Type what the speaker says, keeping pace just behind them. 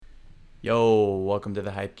Yo, welcome to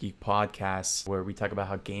the Hype Geek Podcast, where we talk about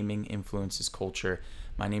how gaming influences culture.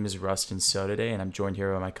 My name is Rustin So today, and I'm joined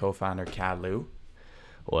here by my co-founder, Cad Liu.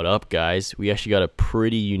 What up, guys? We actually got a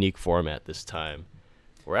pretty unique format this time.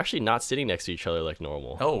 We're actually not sitting next to each other like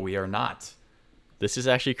normal. Oh, we are not. This is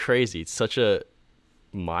actually crazy. It's such a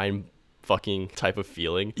mind-fucking type of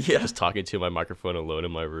feeling. Yeah. Just talking to my microphone alone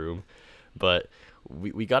in my room. But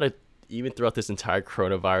we got to, even throughout this entire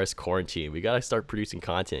coronavirus quarantine, we got to start producing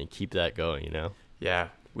content and keep that going, you know? Yeah,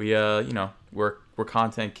 we're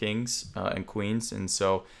content kings and queens, and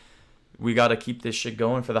so we got to keep this shit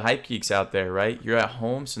going for the Hype Geeks out there, right? You're at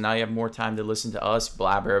home, so now you have more time to listen to us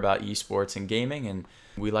blabber about esports and gaming, and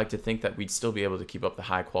we like to think that we'd still be able to keep up the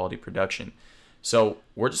high-quality production. So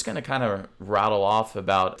we're just going to kind of rattle off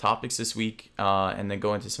about topics this week and then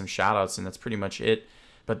go into some shout-outs, and that's pretty much it.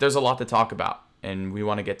 But there's a lot to talk about, and we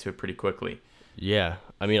want to get to it pretty quickly. Yeah.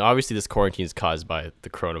 I mean, obviously this quarantine is caused by the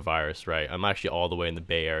coronavirus, right? I'm actually all the way in the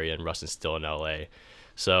Bay Area and Rustin's still in LA.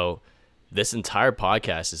 So this entire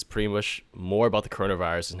podcast is pretty much more about the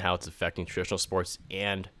coronavirus and how it's affecting traditional sports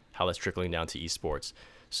and how that's trickling down to esports.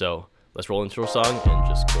 So let's roll into a song and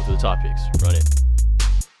just go through the topics. Run it.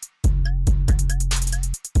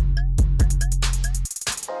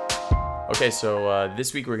 Okay, so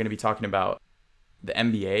this week we're going to be talking about the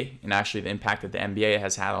NBA and actually the impact that the NBA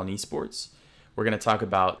has had on esports. We're going to talk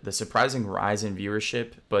about the surprising rise in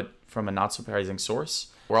viewership, but from a not surprising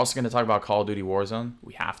source. We're also going to talk about Call of Duty Warzone.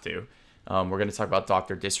 We have to. We're going to talk about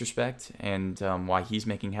Dr. Disrespect and why he's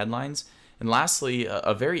making headlines. And lastly,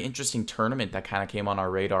 a very interesting tournament that kind of came on our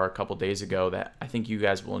radar a couple days ago that I think you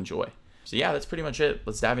guys will enjoy. So yeah, that's pretty much it.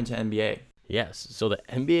 Let's dive into NBA. Yes. So the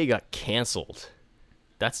NBA got canceled.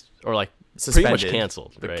 Suspended. Pretty much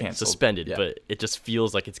canceled, right? Canceled. Suspended, Yeah. but it just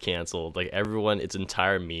feels like it's canceled. Like everyone, it's an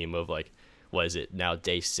entire meme of like, what is it now?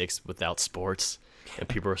 Day 6 without sports, and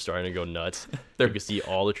people are starting to go nuts. You can see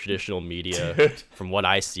all the traditional media. Dude. From what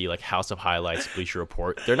I see, like House of Highlights, Bleacher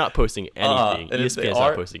Report, they're not posting anything. and if they ESPN's are,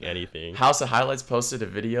 not posting anything. House of Highlights posted a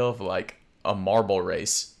video of like a marble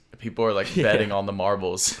race. People are like betting on the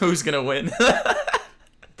marbles. Who's going to win?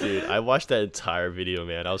 Dude, I watched that entire video,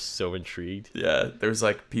 man. I was so intrigued. Yeah, there's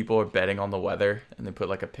like people are betting on the weather, and they put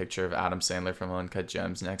like a picture of Adam Sandler from Uncut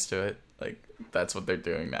Gems next to it. Like that's what they're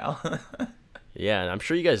doing now. Yeah, and I'm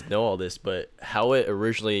sure you guys know all this, but how it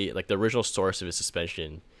originally, like the original source of his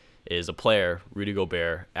suspension is a player, Rudy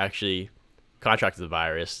Gobert, actually contracted the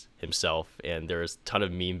virus himself, and there's a ton of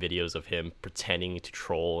meme videos of him pretending to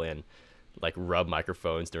troll and like rub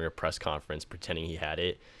microphones during a press conference, pretending he had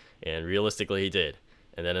it, and realistically he did.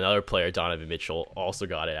 And then another player, Donovan Mitchell, also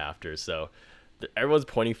got it after. So everyone's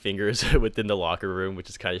pointing fingers within the locker room, which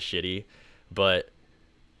is kind of shitty. But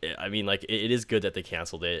I mean, like it is good that they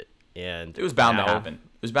canceled it, and It was bound now- to happen.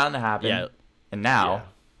 It was bound to happen. Yeah. And now Yeah.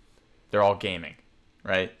 they're all gaming,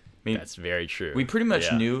 right? I mean, That's very true. we pretty much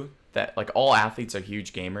Yeah. knew that like all athletes are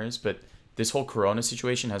huge gamers, but this whole Corona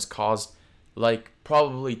situation has caused like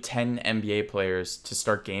probably 10 NBA players to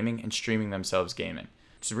start gaming and streaming themselves gaming.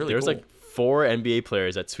 It's really There's cool. like 4 NBA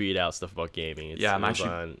players that tweeted out stuff about gaming. Yeah, I'm it was actually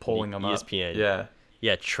on pulling them up. ESPN. Yeah.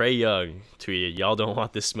 Yeah, Trey Young tweeted, "Y'all don't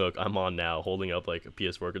want this smoke. I'm on now," holding up like a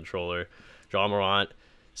PS4 controller. John Morant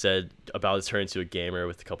said about to turn into a gamer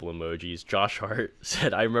with a couple emojis. Josh Hart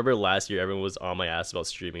said, "I remember last year everyone was on my ass about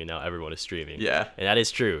streaming, and now everyone is streaming." Yeah. And that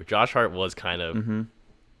is true. Josh Hart was kind of Mm-hmm.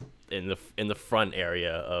 in the front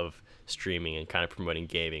area of streaming and kind of promoting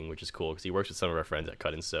gaming, which is cool because he works with some of our friends at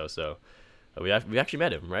Cut and Sew. So we actually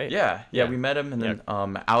met him, right? Yeah, we met him, and Yeah.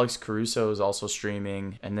 then Alex Caruso is also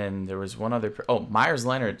streaming, and then there was one other. Myers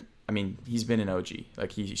Leonard. I mean, he's been an OG.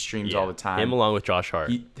 Like he streams Yeah. all the time. Him along with Josh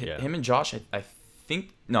Hart. Him and Josh. I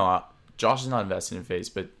think no, Josh is not invested in FaZe,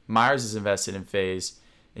 but Myers is invested in FaZe,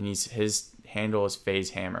 and his handle is FaZe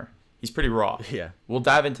Hammer. He's pretty raw. Yeah. We'll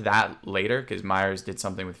dive into that later because Myers did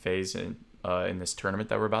something with FaZe in this tournament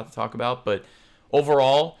that we're about to talk about. But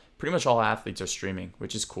overall, pretty much all athletes are streaming,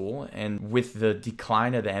 which is cool. And with the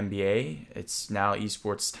decline of the NBA, it's now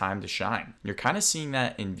esports time to shine. You're kind of seeing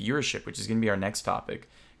that in viewership, which is going to be our next topic.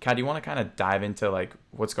 Kat, do you want to kind of dive into like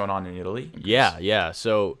what's going on in Italy? Yeah.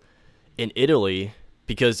 So in Italy,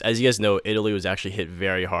 because as you guys know, Italy was actually hit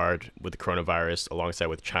very hard with the coronavirus alongside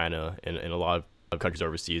with China and a lot of countries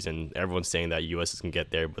overseas, and everyone's saying that U.S. is going to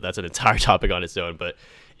get there, but that's an entire topic on its own. But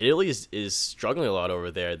Italy is struggling a lot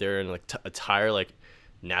over there. They're in like a entire like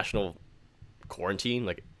national quarantine.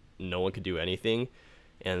 Like no one could do anything,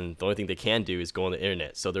 and the only thing they can do is go on the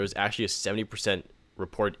internet. So there's actually a 70%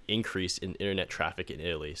 reported increase in internet traffic in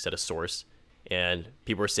Italy, said a source. And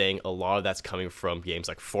people are saying a lot of that's coming from games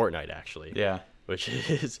like Fortnite, actually. Yeah. which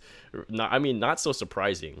is not so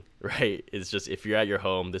surprising, right? It's just if you're at your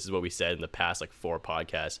home, this is what we said in the past like 4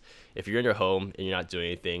 podcasts. If you're in your home and you're not doing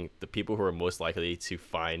anything, the people who are most likely to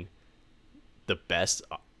find the best,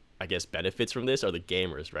 I guess, benefits from this are the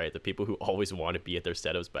gamers, right? The people who always want to be at their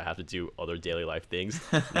setups but have to do other daily life things.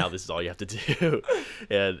 Now this is all you have to do.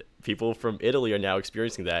 And people from Italy are now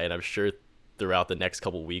experiencing that, and I'm sure throughout the next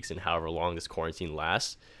couple of weeks and however long this quarantine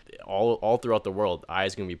lasts, all throughout the world,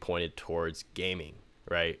 eyes going to be pointed towards gaming,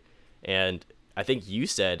 right? And I think you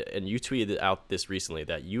said, and you tweeted out this recently,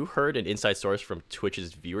 that you heard an inside source from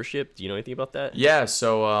Twitch's viewership. Do you know anything about that? Yeah,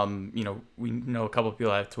 so we know a couple of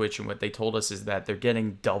people have Twitch, and what they told us is that they're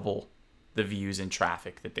getting double the views and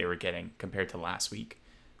traffic that they were getting compared to last week,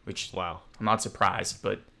 which Wow. I'm not surprised,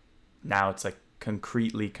 but now it's like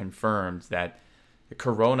concretely confirmed that the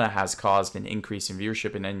corona has caused an increase in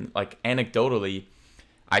viewership. And then like anecdotally,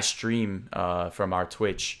 I stream from our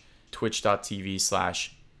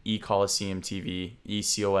twitch.tv/eColiseum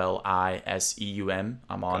ECOLISEUM.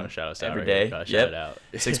 I'm on every day. Shout it out.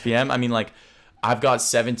 6 p.m. I mean, like, I've got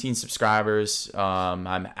 17 subscribers.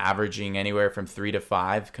 I'm averaging anywhere from 3 to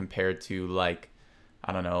 5 compared to, like,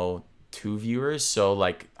 I don't know, 2 viewers. So,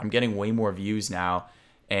 like, I'm getting way more views now.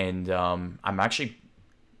 And I'm actually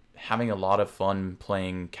having a lot of fun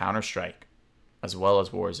playing Counter-Strike as well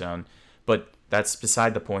as Warzone. But that's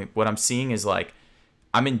beside the point. What I'm seeing is, like,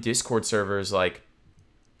 I'm in Discord servers, like,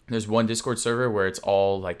 there's one Discord server where it's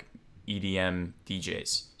all, like, EDM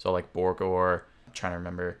DJs. So, like, Borgor, I'm trying to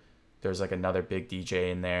remember, there's, like, another big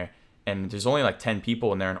DJ in there. And there's only, like, 10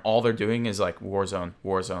 people in there, and all they're doing is, like, Warzone,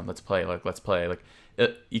 let's play. Like,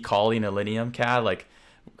 Ecoli and Illenium Cat, like,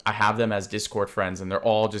 I have them as Discord friends, and they're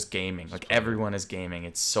all just gaming. Like, everyone is gaming.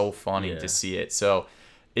 It's so funny to see it. So,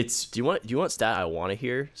 it's... Do you want stat I want to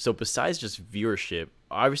hear? So besides just viewership,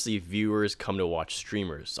 obviously viewers come to watch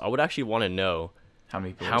streamers. So I would actually want to know how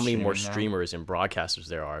many more streamers and broadcasters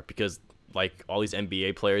there are, because like all these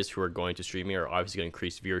NBA players who are going to streaming are obviously going to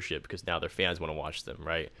increase viewership because now their fans want to watch them,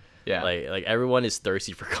 right? Yeah. Like everyone is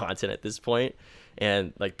thirsty for content at this point.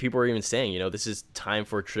 And like people are even saying, this is time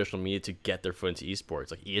for traditional media to get their foot into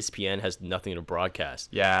esports. Like ESPN has nothing to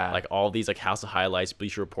broadcast. Yeah. Like all these like House of Highlights,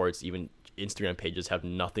 Bleacher Reports, even Instagram pages have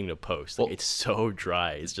nothing to post. Like, it's so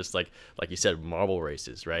dry. It's just like you said, marble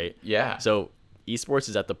races, right? Yeah. So esports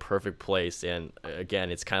is at the perfect place, and again,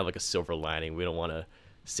 it's kind of like a silver lining. We don't want to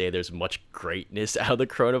say there's much greatness out of the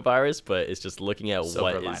coronavirus, but it's just looking at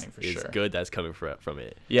silver what is good that's coming from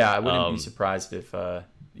it. Yeah, I wouldn't be surprised if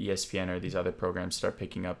ESPN or these other programs start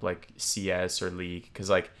picking up like CS or League, because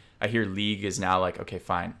like I hear League is now like, okay,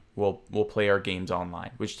 fine, we'll play our games online,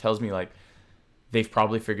 which tells me like they've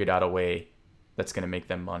probably figured out a way that's going to make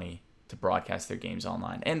them money to broadcast their games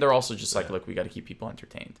online. And they're also just like, look, we got to keep people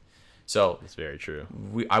entertained. So that's very true.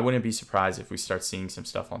 I wouldn't be surprised if we start seeing some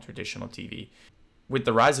stuff on traditional TV. With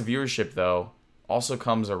the rise of viewership, though, also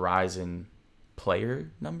comes a rise in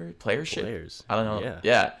playership. Players. I don't know.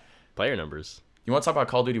 Yeah. Player numbers. You want to talk about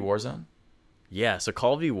Call of Duty Warzone? Yeah, so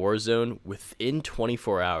Call of Duty Warzone, within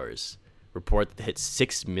 24 hours, report that they hit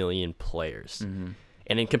 6 million players. Mm-hmm.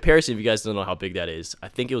 And in comparison, if you guys don't know how big that is, I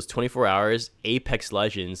think it was 24 hours. Apex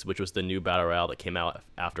Legends, which was the new battle royale that came out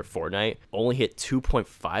after Fortnite, only hit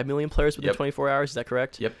 2.5 million players within 24 hours. Is that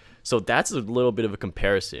correct? Yep. So that's a little bit of a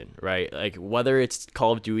comparison, right? Like whether it's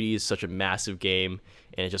Call of Duty is such a massive game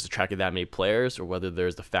and it just attracted that many players, or whether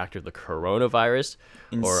there's the factor of the coronavirus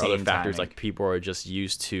or other factors like people are just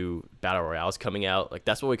used to battle royales coming out. Like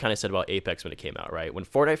that's what we kind of said about Apex when it came out, right? When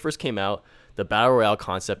Fortnite first came out, the battle royale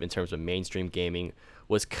concept in terms of mainstream gaming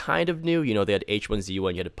was kind of new. They had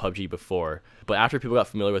H1Z1, you had PUBG before. But after people got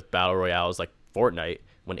familiar with battle royales like Fortnite,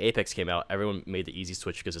 when Apex came out, everyone made the easy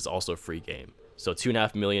switch because it's also a free game. So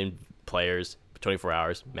 2.5 million players, 24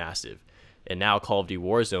 hours, massive. And now Call of Duty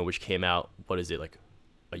Warzone, which came out, what is it, like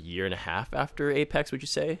a year and a half after Apex, would you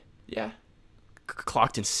say? Yeah.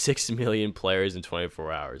 Clocked in 6 million players in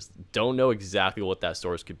 24 hours. Don't know exactly what that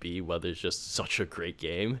source could be, whether it's just such a great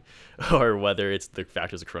game or whether it's the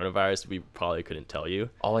factors of coronavirus. We probably couldn't tell you.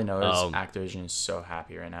 All I know is Activision is so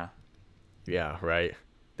happy right now. Yeah, right.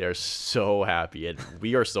 They're so happy, and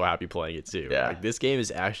we are so happy playing it too. Yeah. Like, this game is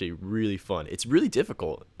actually really fun. It's really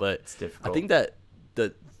difficult, but it's difficult. I think that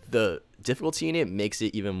the difficulty in it makes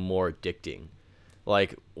it even more addicting.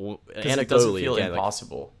 Like anecdotally, it doesn't feel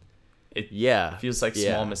impossible. It feels like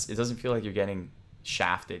small. It doesn't feel like you're getting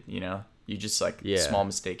shafted. You just like small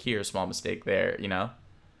mistake here, small mistake there.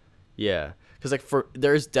 Yeah, because like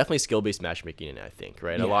there's definitely skill-based matchmaking in it, I think,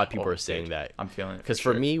 right? And a lot of people are saying that. I'm feeling it. Because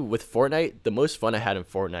for me, with Fortnite, the most fun I had in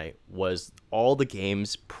Fortnite was all the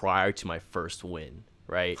games prior to my first win,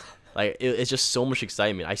 right? Like it's just so much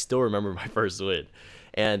excitement. I still remember my first win,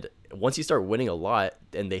 and once you start winning a lot,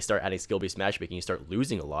 and they start adding skill-based matchmaking, you start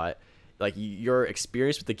losing a lot. Like your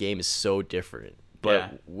experience with the game is so different.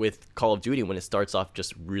 But with Call of Duty, when it starts off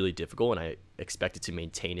just really difficult, and I expect it to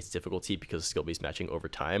maintain its difficulty because of skill-based matching over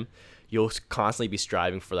time, you'll constantly be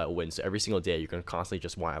striving for that win. So every single day, you're going to constantly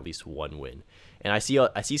just want at least one win. And I see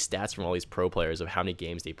stats from all these pro players of how many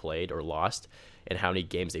games they played or lost and how many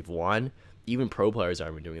games they've won. Even pro players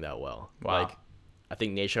aren't even doing that well. Wow. Like, I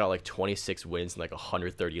think Nation got like 26 wins and like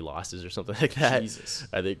 130 losses or something like that. Jesus.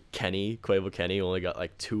 I think Quavo Kenny only got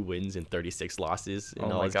like 2 wins and 36 losses in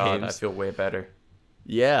all his God, games. I feel way better.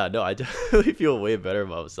 Yeah, no, I definitely feel way better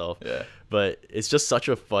about myself. Yeah. But it's just such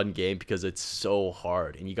a fun game because it's so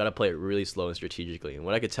hard and you got to play it really slow and strategically. And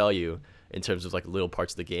what I could tell you in terms of like little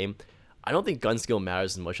parts of the game, I don't think gun skill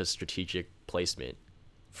matters as much as strategic placement.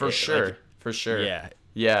 For sure. Yeah.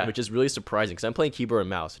 Yeah. Which is really surprising because I'm playing keyboard and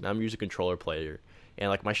mouse and I'm a user controller player. And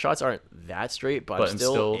like my shots aren't that straight, but I'm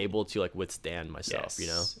still able to like withstand myself, you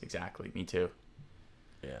know? Exactly. Me too.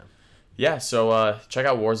 Yeah. Yeah. So check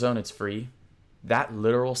out Warzone. It's free. That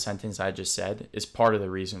literal sentence I just said is part of the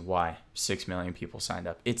reason why 6 million people signed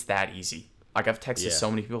up. It's that easy. Like I've texted so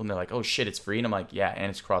many people and they're like, "Oh shit, it's free," and I'm like, "Yeah, and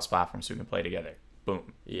it's cross-platform, so we can play together."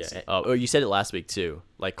 Boom. Yeah. Oh, you said it last week too.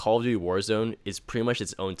 Like Call of Duty Warzone is pretty much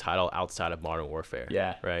its own title outside of Modern Warfare.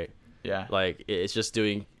 Yeah. Right. Yeah. Like it's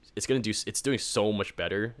doing so much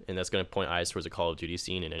better, and that's gonna point eyes towards the Call of Duty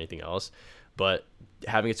scene and anything else. But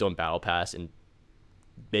having its own battle pass and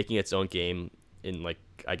making its own game in like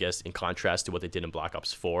I guess in contrast to what they did in Black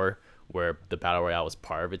Ops 4, where the battle royale was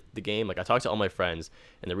part of the game. Like I talked to all my friends,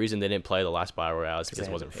 and the reason they didn't play the last battle royale is because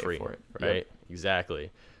it wasn't free. For it. Right? Yep.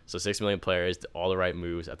 Exactly. So 6 million players, all the right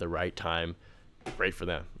moves at the right time. Great for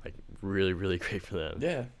them. Like really, really great for them.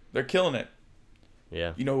 Yeah, they're killing it.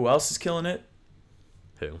 Yeah. You know who else is killing it?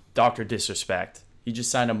 Who? Dr. Disrespect. He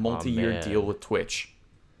just signed a multi-year deal with Twitch.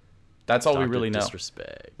 That's all we really know.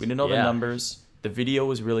 Disrespect. We didn't know the numbers. The video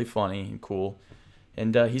was really funny and cool.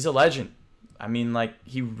 And he's a legend. I mean, like,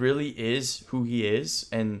 he really is who he is,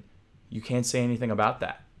 and you can't say anything about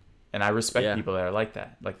that. And I respect people that are like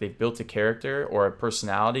that. Like, they've built a character or a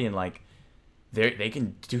personality, and, like, they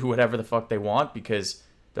can do whatever the fuck they want because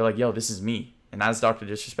they're like, yo, this is me. And that's Dr.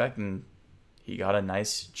 Disrespect, and he got a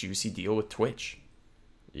nice, juicy deal with Twitch.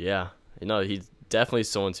 Yeah. You know, he's definitely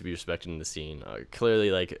someone to be respected in the scene. Clearly,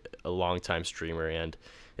 like, a long-time streamer, and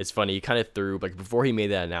it's funny, he kind of threw, like, before he made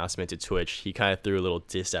that announcement to Twitch, he kind of threw a little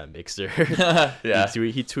diss at Mixer. Yeah.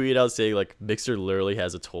 He tweeted out saying, like, Mixer literally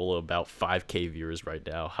has a total of about 5K viewers right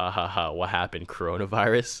now. Ha ha ha. What happened?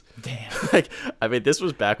 Coronavirus? Damn. Like, I mean, this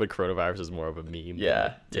was back when coronavirus was more of a meme.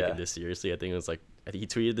 Yeah. Taking this seriously. I think he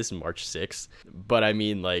tweeted this in March 6th. But I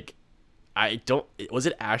mean, like, was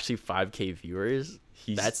it actually 5K viewers?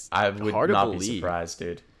 I would hard not to be believe. surprised,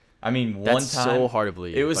 dude. I mean, one That's time so hard to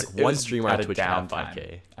believe. It was like it one was streamer at on a Twitch had downtime.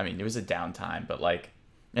 5K. I mean, it was a downtime, but like,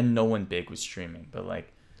 and no one big was streaming. But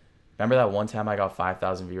like, remember that one time I got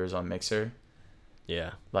 5,000 viewers on Mixer?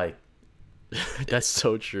 Yeah, like, that's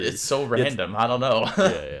so true. It's so random. I don't know.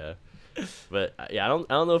 yeah. But yeah, I don't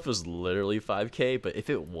know if it was literally 5K, but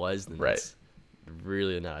if it was, then that's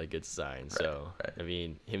really not a good sign. So I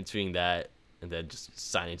mean, him tweeting that and then just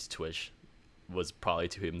signing to Twitch was probably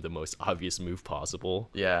to him the most obvious move possible.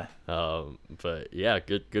 Yeah. But yeah,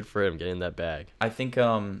 good for him getting that bag. I think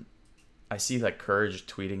I see like Courage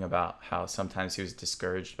tweeting about how sometimes he was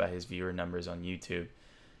discouraged by his viewer numbers on YouTube.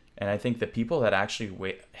 And I think the people that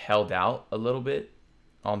actually held out a little bit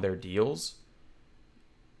on their deals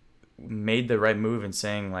made the right move in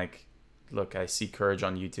saying like, look, I see Courage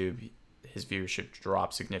on YouTube, his viewership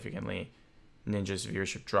dropped significantly. Ninja's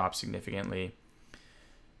viewership dropped significantly.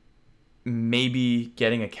 Maybe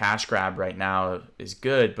getting a cash grab right now is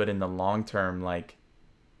good, but in the long term, like,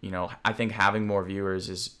 you know, I think having more viewers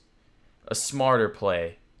is a smarter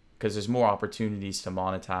play because there's more opportunities to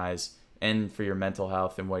monetize and for your mental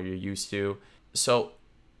health and what you're used to. So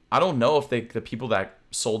I don't know if the people that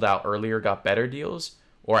sold out earlier got better deals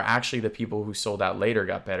or actually the people who sold out later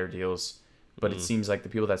got better deals, but it seems like the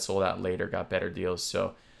people that sold out later got better deals.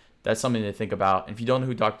 So that's something to think about. And if you don't know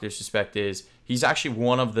who Dr. Disrespect is, he's actually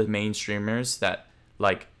one of the main streamers that,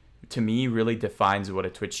 like, to me, really defines what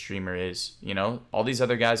a Twitch streamer is. You know, all these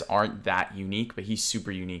other guys aren't that unique, but he's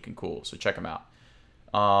super unique and cool. So check him out.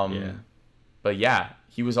 But yeah,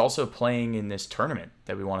 he was also playing in this tournament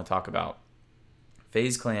that we want to talk about.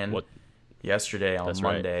 FaZe Clan yesterday on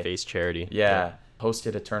Monday. Right. FaZe Charity. Yeah,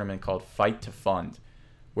 hosted a tournament called Fight to Fund,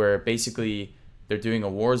 where basically they're doing a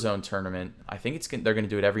Warzone tournament. I think they're going to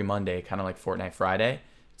do it every Monday, kind of like Fortnite Friday.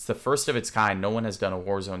 It's the first of its kind. No one has done a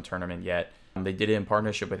Warzone tournament yet. They did it in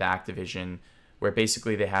partnership with Activision, where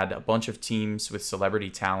basically they had a bunch of teams with celebrity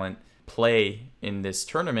talent play in this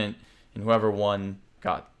tournament, and whoever won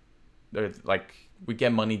would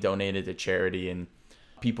get money donated to charity, and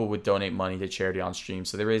people would donate money to charity on stream.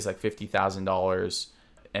 So they raised like $50,000,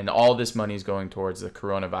 and all this money is going towards the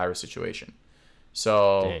coronavirus situation.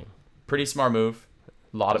 So Dang. Pretty smart move.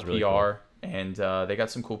 A lot of That's really PR, cool. and they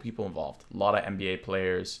got some cool people involved. A lot of NBA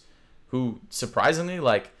players who, surprisingly,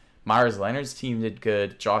 like Myers Leonard's team did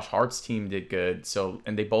good. Josh Hart's team did good. So,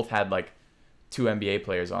 and they both had like 2 NBA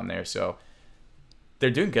players on there. So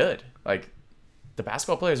they're doing good. Like the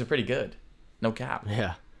basketball players are pretty good. No cap.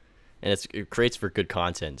 Yeah. And it creates for good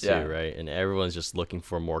content too, Yeah. right? And everyone's just looking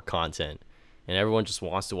for more content. And everyone just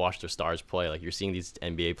wants to watch their stars play. Like you're seeing these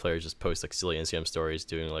NBA players just post like silly Instagram stories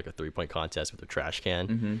doing like a 3-point contest with a trash can.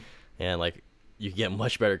 Mm-hmm. And like you get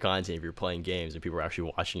much better content if you're playing games and people are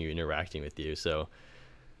actually watching you, interacting with you. So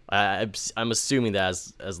I'm assuming that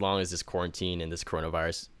as long as this quarantine and this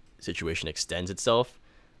coronavirus situation extends itself,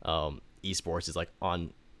 esports is like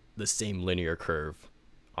on the same linear curve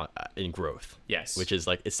in growth. Yes. Which is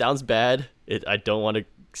like, it sounds bad. I don't want to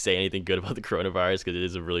say anything good about the coronavirus because it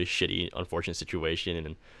is a really shitty, unfortunate situation.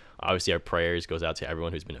 And obviously our prayers goes out to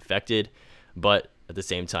everyone who's been affected. But at the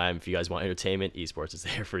same time, if you guys want entertainment, esports is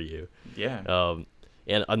there for you. Yeah.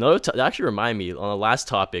 And another, that actually remind me on the last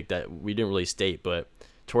topic that we didn't really state, but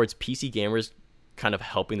towards PC gamers kind of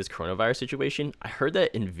helping this coronavirus situation, I heard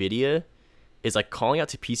that NVIDIA is like calling out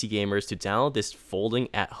to PC gamers to download this folding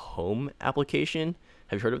at home application.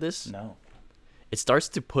 Have you heard of this? No. It starts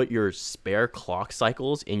to put your spare clock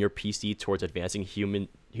cycles in your PC towards advancing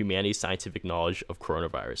humanity's scientific knowledge of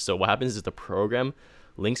coronavirus. So what happens is the program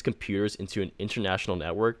links computers into an international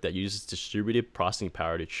network that uses distributed processing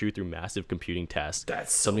power to chew through massive computing tasks.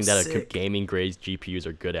 That's something so that sick. gaming grade GPUs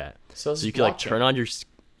are good at. So you could like turn on your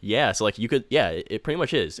so like you could it pretty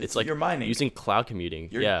much is. It's like you're mining. using cloud computing.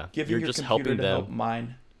 You're giving your just computer helping to them. help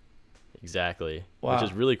mine. Exactly. Wow. Which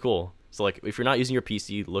is really cool. So like if you're not using your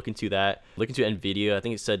PC, look into that. Look into NVIDIA. I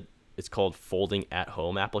think it said it's called folding at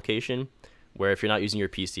home application, where if you're not using your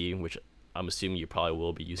PC, which I'm assuming you probably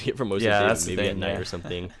will be using it for most Yeah, of the that's day, the maybe thing, at night yeah. or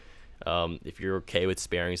something. If you're okay with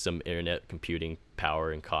sparing some internet computing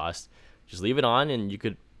power and cost, just leave it on and you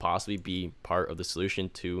could possibly be part of the solution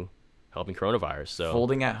to helping coronavirus. So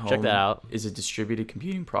Folding at Home check that out. is a distributed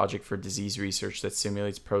computing project for disease research that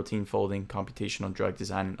simulates protein folding, computational drug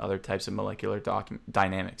design, and other types of molecular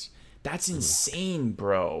dynamics. That's insane,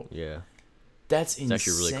 bro. Yeah. That's It's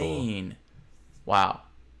actually really cool. insane. Wow.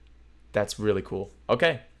 That's really cool.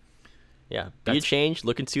 Okay. Yeah, be a change.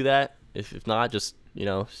 Look into that. If not, just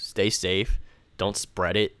stay safe. Don't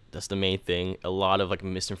spread it. That's the main thing. A lot of like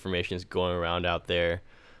misinformation is going around out there,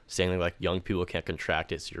 saying like young people can't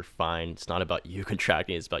contract it, so you're fine. It's not about you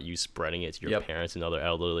contracting it. It's about you spreading it to your Yep. parents and other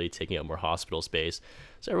elderly, taking up more hospital space.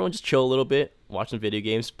 So everyone just chill a little bit, watch some video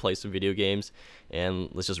games, play some video games, and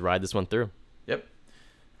let's just ride this one through. Yep.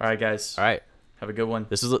 All right, guys. All right. Have a good one.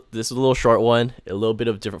 This is a little short one, a little bit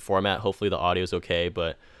of different format. Hopefully the audio is okay,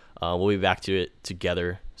 but we'll be back to it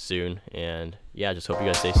together soon. And yeah, just hope you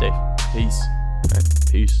guys stay safe. Peace. All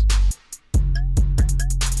right, peace.